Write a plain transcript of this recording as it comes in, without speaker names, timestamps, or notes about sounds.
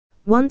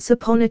Once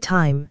upon a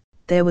time,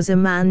 there was a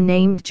man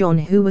named John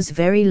who was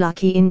very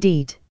lucky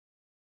indeed.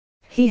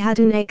 He had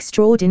an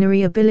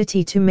extraordinary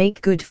ability to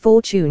make good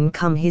fortune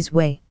come his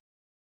way.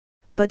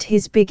 But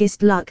his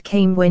biggest luck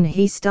came when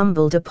he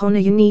stumbled upon a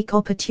unique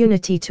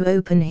opportunity to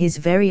open his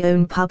very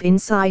own pub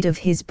inside of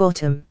his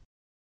bottom.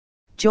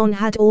 John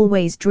had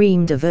always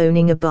dreamed of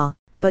owning a bar,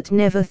 but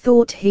never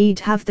thought he'd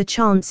have the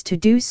chance to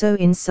do so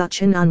in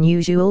such an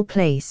unusual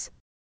place.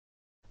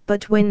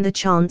 But when the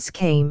chance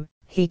came,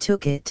 he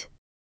took it.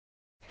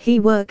 He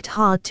worked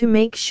hard to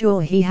make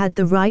sure he had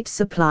the right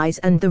supplies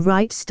and the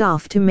right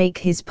staff to make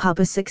his pub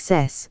a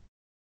success.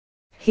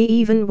 He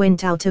even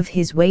went out of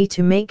his way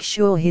to make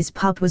sure his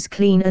pub was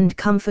clean and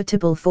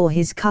comfortable for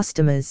his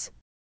customers.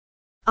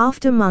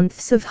 After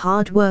months of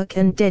hard work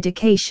and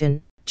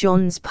dedication,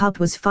 John's pub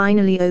was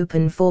finally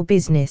open for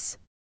business.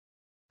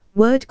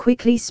 Word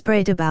quickly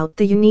spread about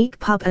the unique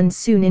pub, and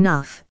soon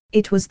enough,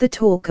 it was the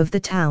talk of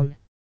the town.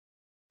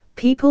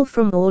 People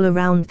from all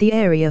around the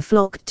area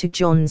flocked to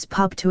John's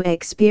pub to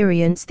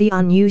experience the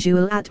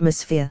unusual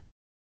atmosphere.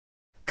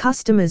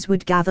 Customers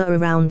would gather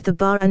around the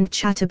bar and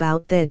chat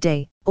about their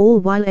day, all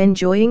while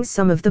enjoying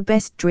some of the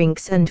best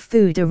drinks and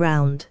food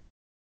around.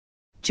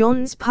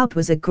 John's pub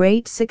was a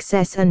great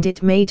success and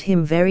it made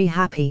him very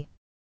happy.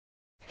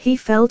 He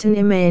felt an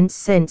immense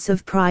sense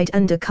of pride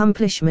and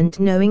accomplishment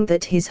knowing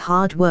that his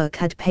hard work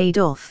had paid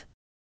off.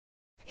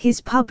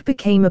 His pub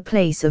became a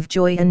place of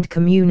joy and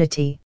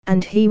community,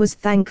 and he was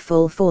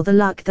thankful for the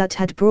luck that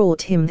had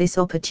brought him this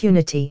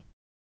opportunity.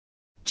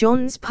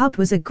 John's pub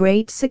was a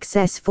great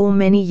success for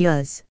many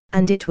years,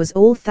 and it was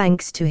all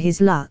thanks to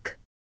his luck.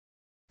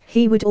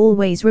 He would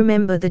always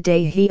remember the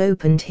day he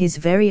opened his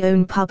very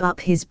own pub up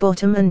his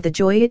bottom and the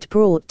joy it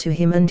brought to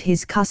him and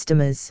his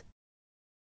customers.